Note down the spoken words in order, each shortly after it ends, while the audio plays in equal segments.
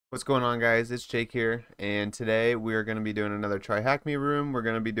What's going on, guys? It's Jake here, and today we're going to be doing another TryHackMe room. We're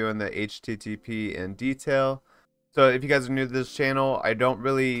going to be doing the HTTP in detail. So if you guys are new to this channel, I don't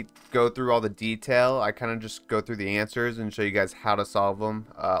really go through all the detail. I kind of just go through the answers and show you guys how to solve them.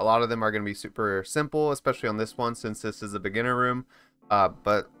 A lot of them are going to be super simple, especially on this one since this is a beginner room.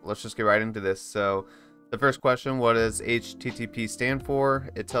 But let's just get right into this. So the first question, what does HTTP stand for?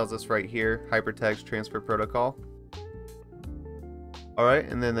 It tells us right here, Hypertext Transfer Protocol. Alright,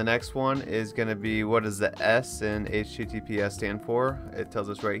 and then the next one is going to be, what does the S in HTTPS stand for? It tells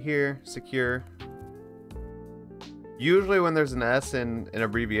us right here, secure. Usually when there's an S in an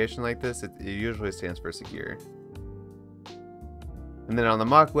abbreviation like this, it usually stands for secure. And then on the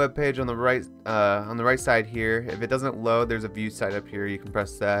mock web page on the right side here, if it doesn't load, there's a view site up here. You can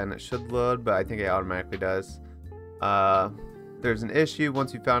press that and it should load, but I think it automatically does. There's an issue.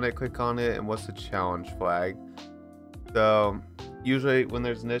 Once you found it, click on it, and what's the challenge flag? So usually when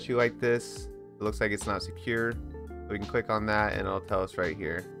there's an issue like this, it looks like it's not secure. We can click on that and it'll tell us right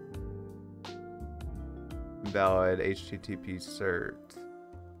here. Invalid HTTP cert.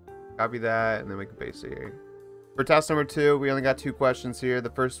 Copy that and then we can paste it here. For task number 2, we only got 2 questions here.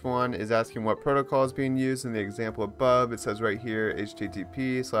 The first one is asking what protocol is being used. In the example above, it says right here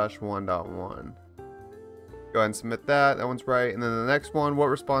HTTP/1.1. Go ahead and submit that. That one's right. And then the next one, what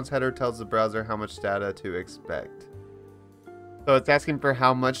response header tells the browser how much data to expect? So it's asking for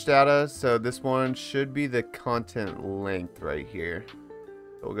how much data, so this one should be the content length right here.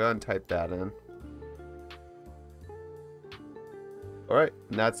 So we'll go ahead and type that in. Alright,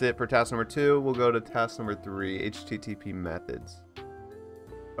 and that's it for task number 2. We'll go to task number 3, HTTP methods.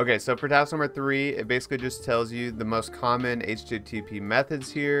 Okay, so for task number 3, it basically just tells you the most common HTTP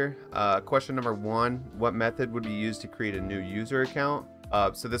methods here. Question number 1, what method would be used to create a new user account?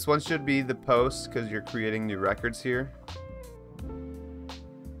 So this one should be the post because you're creating new records here.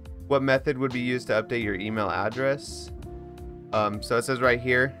 What method would be used to update your email address? So it says right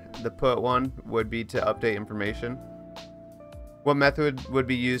here, the put one would be to update information. What method would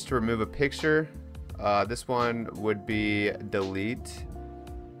be used to remove a picture? This one would be delete.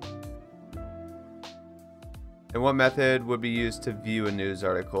 And what method would be used to view a news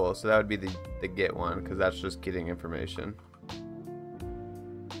article? So that would be the get one, because that's just getting information.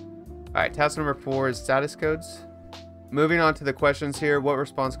 Alright, task number 4 is status codes. Moving on to the questions here, what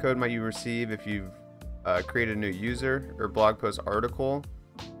response code might you receive if you've created a new user or blog post article?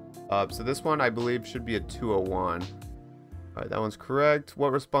 So this one I believe should be a 201. Alright, that one's correct.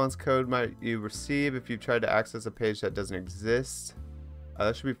 What response code might you receive if you've tried to access a page that doesn't exist?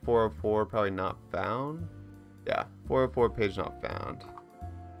 That should be 404, probably not found. Yeah, 404 page not found.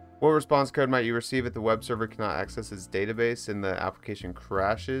 What response code might you receive if the web server cannot access its database and the application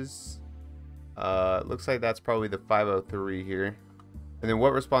crashes? Looks like that's probably the 503 here. And then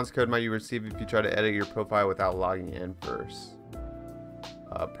what response code might you receive if you try to edit your profile without logging in first?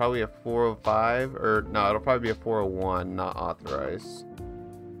 Probably a 405, or no, it'll probably be a 401, not authorized.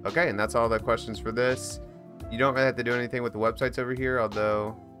 Okay, and that's all the questions for this. You don't really have to do anything with the websites over here,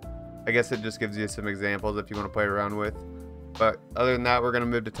 although I guess it just gives you some examples if you want to play around with. But other than that, we're going to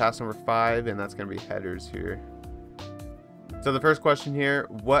move to task number 5, and that's going to be headers here. So the first question here,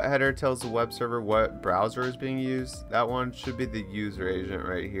 what header tells the web server what browser is being used? That one should be the user agent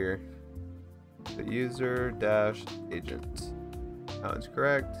right here. The user-agent. That one's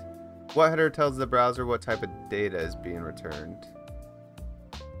correct. What header tells the browser what type of data is being returned?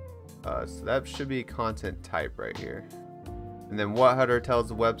 So that should be content type right here. And then what header tells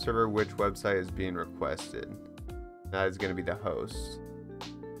the web server which website is being requested? That is going to be the host.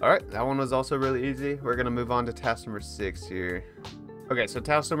 Alright, that one was also really easy. We're going to move on to task number 6 here. Okay, so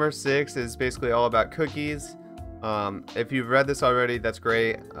task number 6 is basically all about cookies. If you've read this already, that's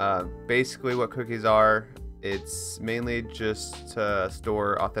great. Basically what cookies are, it's mainly just to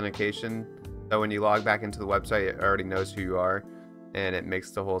store authentication. So when you log back into the website, it already knows who you are. And it makes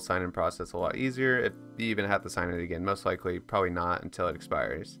the whole sign-in process a lot easier if you even have to sign in again. Most likely, probably not until it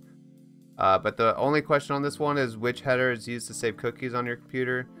expires. But the only question on this one is which header is used to save cookies on your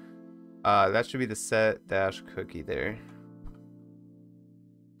computer. That should be the set-cookie there.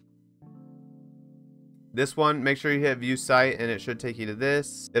 This one, make sure you hit view site and it should take you to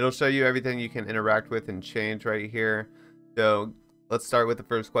this. It'll show you everything you can interact with and change right here. So let's start with the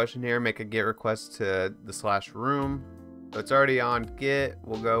first question here. Make a GET request to the /room. So it's already on GET.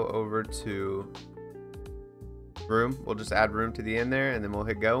 We'll go over to room. We'll just add room to the end there and then we'll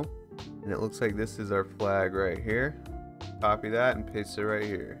hit go. And it looks like this is our flag right here. Copy that and paste it right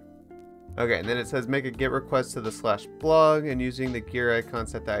here. Okay, and then it says make a GET request to the /blog and using the gear icon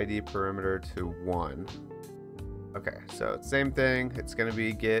set the ID parameter to 1. Okay, so same thing. It's gonna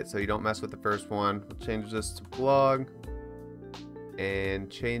be get, so you don't mess with the first one. We'll change this to blog and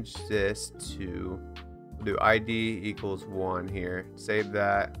change this to, we'll do ID equals 1 here. Save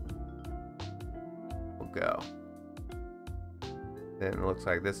that. We'll go. Then it looks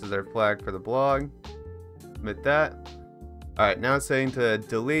like this is our flag for the blog. Submit that. All right, now it's saying to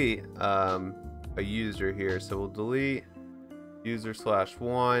delete a user here, so we'll delete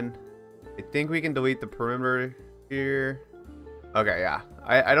user/1. I think we can delete the perimeter here. Okay, yeah.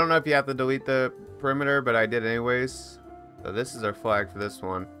 I don't know if you have to delete the perimeter, but I did anyways. So this is our flag for this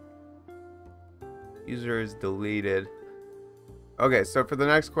one. User is deleted. Okay, so for the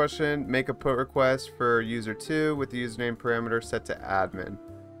next question, make a put request for user 2 with the username parameter set to admin.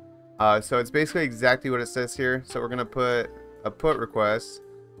 So it's basically exactly what it says here. So we're gonna put a put request.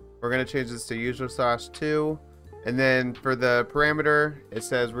 We're gonna change this to user/2. And then for the parameter, it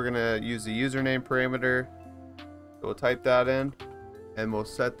says we're gonna use the username parameter. So we'll type that in and we'll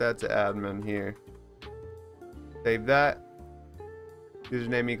set that to admin here. Save that.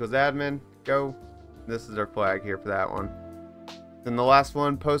 Username equals admin. Go. This is our flag here for that one. Then the last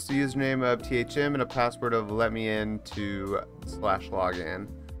one, post the username of THM and a password of let me in to /login.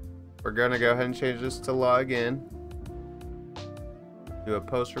 We're gonna go ahead and change this to login. Do a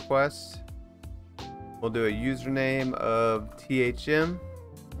post request. We'll do a username of THM.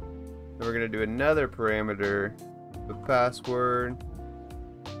 Then we're gonna do another parameter, the password,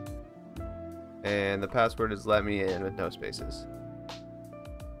 and the password is let me in with no spaces.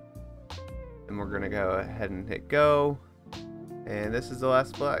 And we're gonna go ahead and hit go. And this is the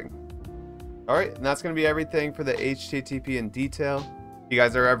last flag. Alright, and that's going to be everything for the HTTP in detail. If you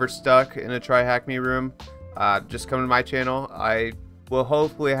guys are ever stuck in a TryHackMe room, just come to my channel. I will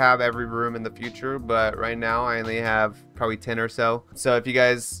hopefully have every room in the future, but right now I only have probably 10 or so. So if you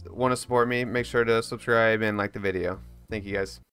guys want to support me, make sure to subscribe and like the video. Thank you guys.